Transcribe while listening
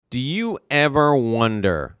Do you ever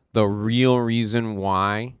wonder the real reason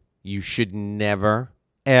why you should never,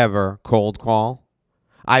 ever cold call?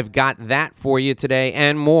 I've got that for you today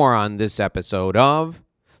and more on this episode of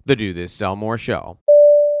the Do This, Sell More Show.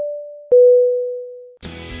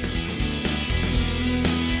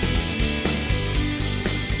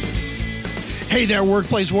 Hey there,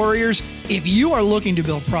 workplace warriors. If you are looking to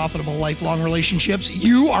build profitable lifelong relationships,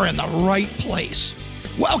 you are in the right place.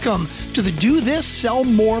 Welcome to the Do This, Sell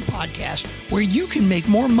More podcast, where you can make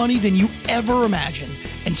more money than you ever imagined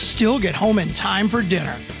and still get home in time for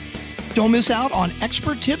dinner. Don't miss out on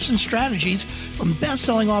expert tips and strategies from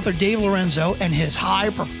best-selling author Dave Lorenzo and his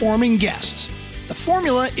high-performing guests. The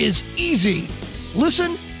formula is easy.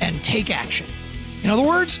 Listen and take action. In other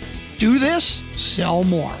words, do this, sell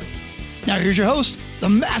more. Now here's your host, the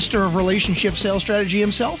master of relationship sales strategy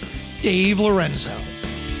himself, Dave Lorenzo.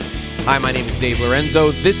 Hi, my name is Dave Lorenzo.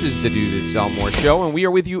 This is the Do This, Sell More Show, and we are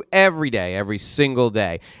with you every day, every single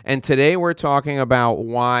day. And today we're talking about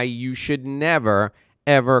why you should never,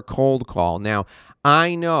 ever cold call. Now,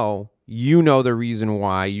 I know you know the reason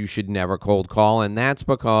why you should never cold call, and that's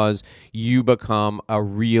because you become a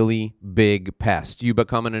really big pest. You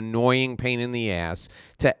become an annoying pain in the ass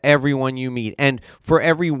to everyone you meet. And for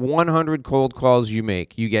every 100 cold calls you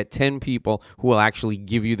make, you get 10 people who will actually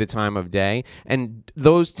give you the time of day. And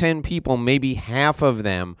those 10 people, maybe half of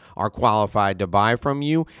them are qualified to buy from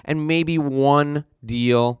you, and maybe one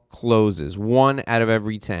deal closes, one out of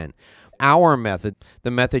every 10. Our method,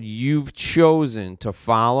 the method you've chosen to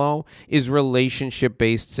follow, is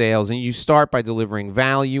relationship-based sales. And you start by delivering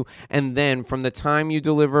value, and then from the time you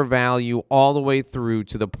deliver value all the way through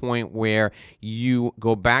to the point where you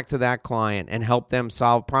go back to that client and help them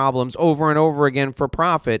solve problems over and over again for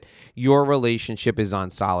profit, your relationship is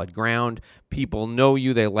on solid ground. People know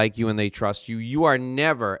you, they like you, and they trust you. You are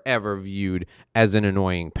never, ever viewed as an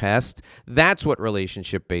annoying pest. That's what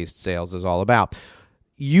relationship-based sales is all about.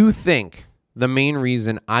 You think the main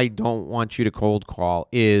reason I don't want you to cold call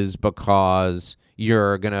is because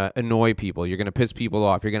you're going to annoy people, you're going to piss people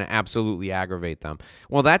off, you're going to absolutely aggravate them.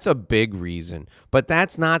 Well, that's a big reason, but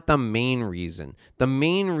that's not the main reason. The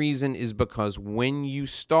main reason is because when you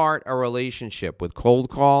start a relationship with cold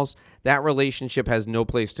calls, that relationship has no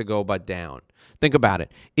place to go but down. Think about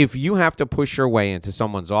it. If you have to push your way into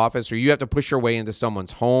someone's office or you have to push your way into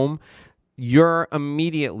someone's home, you're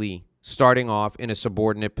immediately starting off in a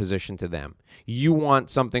subordinate position to them. You want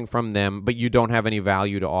something from them, but you don't have any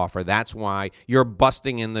value to offer. That's why you're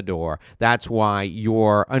busting in the door. That's why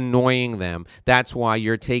you're annoying them. That's why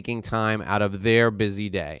you're taking time out of their busy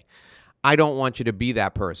day. I don't want you to be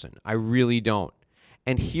that person. I really don't.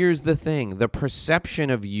 And here's the thing. The perception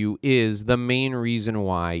of you is the main reason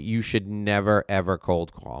why you should never, ever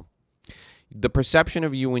cold call. The perception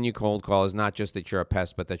of you when you cold call is not just that you're a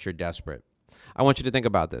pest, but that you're desperate. I want you to think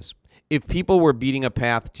about this. If people were beating a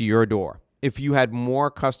path to your door, if you had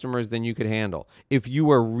more customers than you could handle, if you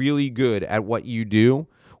were really good at what you do,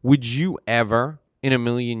 would you ever, in a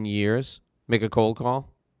million years, make a cold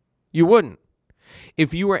call? You wouldn't.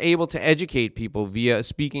 If you were able to educate people via a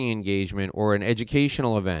speaking engagement or an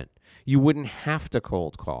educational event, you wouldn't have to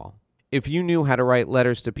cold call. If you knew how to write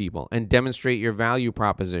letters to people and demonstrate your value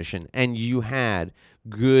proposition and you had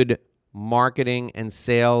good marketing and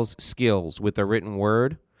sales skills with the written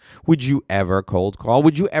word, would you ever cold call?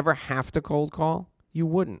 Would you ever have to cold call? You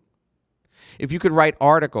wouldn't. If you could write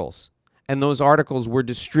articles and those articles were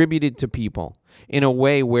distributed to people in a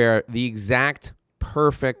way where the exact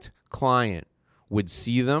perfect client would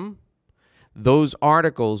see them, those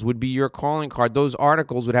articles would be your calling card. Those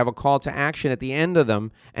articles would have a call to action at the end of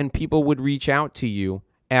them, and people would reach out to you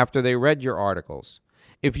after they read your articles.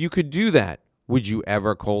 If you could do that, would you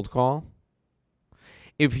ever cold call?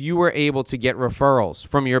 If you were able to get referrals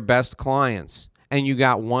from your best clients and you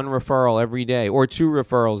got one referral every day or two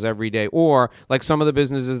referrals every day, or like some of the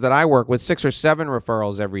businesses that I work with, 6 or 7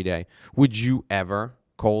 referrals every day, would you ever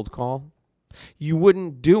cold call? You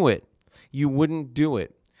wouldn't do it. You wouldn't do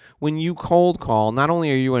it. When you cold call, not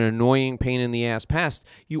only are you an annoying pain in the ass pest,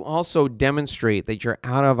 you also demonstrate that you're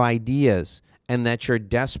out of ideas and that you're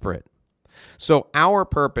desperate. So our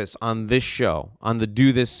purpose on this show, on the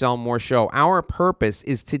Do This, Sell More show, our purpose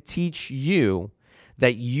is to teach you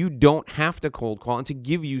that you don't have to cold call and to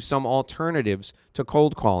give you some alternatives to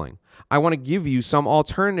cold calling. I want to give you some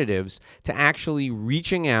alternatives to actually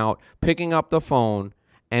reaching out, picking up the phone,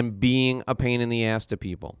 and being a pain in the ass to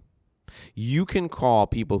people. You can call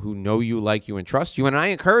people who know you, like you, and trust you. And I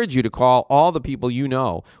encourage you to call all the people you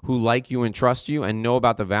know who like you and trust you and know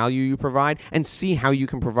about the value you provide and see how you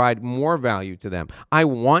can provide more value to them. I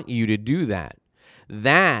want you to do that.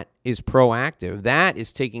 That is proactive. That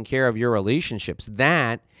is taking care of your relationships.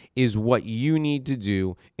 That is what you need to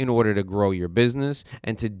do in order to grow your business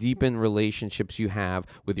and to deepen relationships you have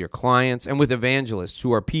with your clients and with evangelists,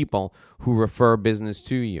 who are people who refer business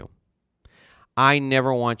to you. I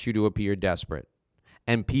never want you to appear desperate,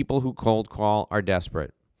 and people who cold call are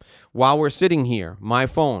desperate. While we're sitting here, my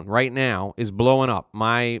phone right now is blowing up.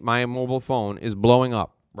 My mobile phone is blowing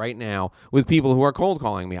up right now with people who are cold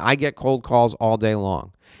calling me. I get cold calls all day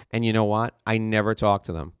long. And you know what? I never talk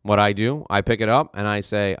to them. What I do, I pick it up and I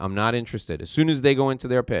say, I'm not interested. As soon as they go into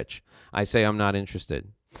their pitch, I say, I'm not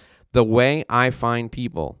interested. The way I find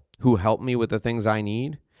people who help me with the things I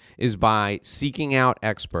need is by seeking out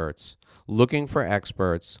experts, looking for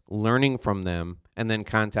experts, learning from them, and then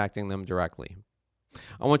contacting them directly.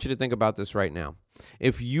 I want you to think about this right now.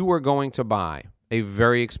 If you were going to buy a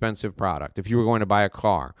very expensive product, if you were going to buy a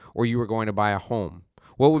car or you were going to buy a home,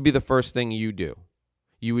 what would be the first thing you do?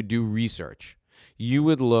 You would do research. You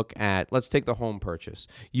would look at, let's take the home purchase.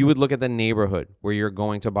 You would look at the neighborhood where you're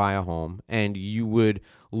going to buy a home, and you would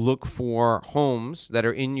look for homes that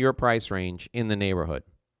are in your price range in the neighborhood.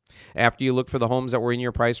 After you look for the homes that were in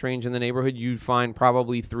your price range in the neighborhood, you'd find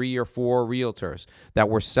probably 3 or 4 realtors that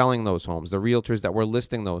were selling those homes, the realtors that were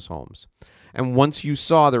listing those homes. And once you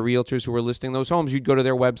saw the realtors who were listing those homes, you'd go to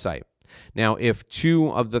their website. Now, if 2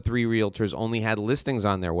 of the 3 realtors only had listings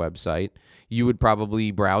on their website, you would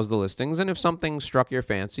probably browse the listings. And if something struck your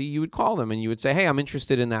fancy, you would call them and you would say, hey, I'm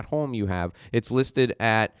interested in that home you have. It's listed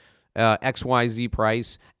at XYZ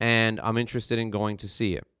price, and I'm interested in going to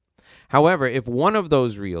see it. However, if one of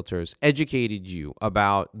those realtors educated you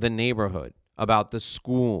about the neighborhood, about the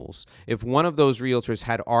schools, if one of those realtors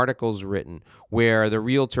had articles written where the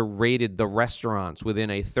realtor rated the restaurants within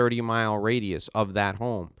a 30-mile radius of that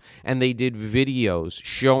home, and they did videos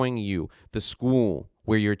showing you the school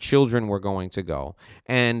where your children were going to go,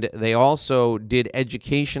 and they also did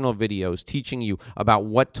educational videos teaching you about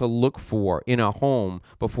what to look for in a home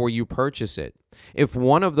before you purchase it, if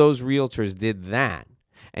one of those realtors did that,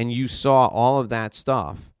 and you saw all of that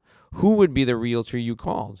stuff, who would be the realtor you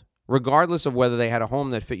called? Regardless of whether they had a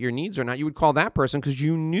home that fit your needs or not, you would call that person because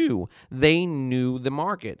you knew they knew the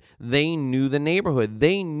market. They knew the neighborhood.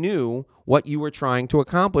 They knew what you were trying to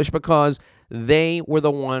accomplish because they were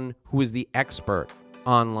the one who was the expert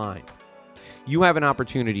online. You have an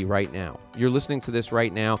opportunity right now. You're listening to this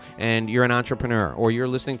right now and you're an entrepreneur, or you're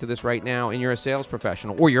listening to this right now and you're a sales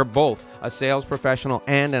professional, or you're both a sales professional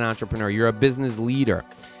and an entrepreneur. You're a business leader.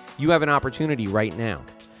 You have an opportunity right now.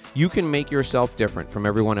 You can make yourself different from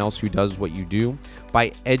everyone else who does what you do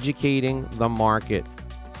by educating the market,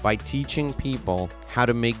 by teaching people how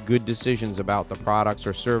to make good decisions about the products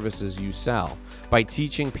or services you sell, by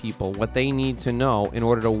teaching people what they need to know in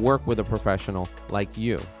order to work with a professional like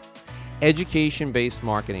you. Education-based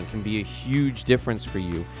marketing can be a huge difference for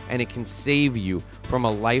you, and it can save you from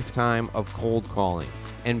a lifetime of cold calling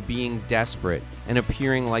and being desperate and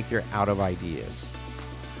appearing like you're out of ideas.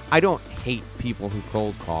 I don't hate people who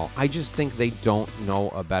cold call. I just think they don't know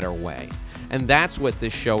a better way. And that's what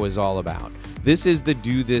this show is all about. This is the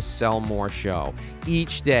Do This, Sell More show.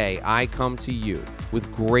 Each day I come to you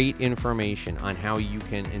with great information on how you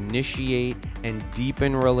can initiate and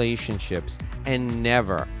deepen relationships and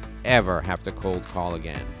never, ever have to cold call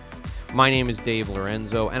again. My name is Dave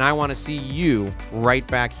Lorenzo, and I want to see you right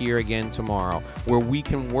back here again tomorrow, where we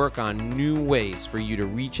can work on new ways for you to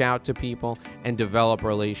reach out to people and develop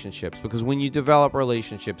relationships. Because when you develop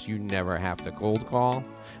relationships, you never have to cold call.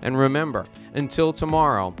 And remember, until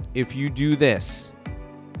tomorrow, if you do this,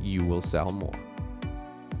 you will sell more.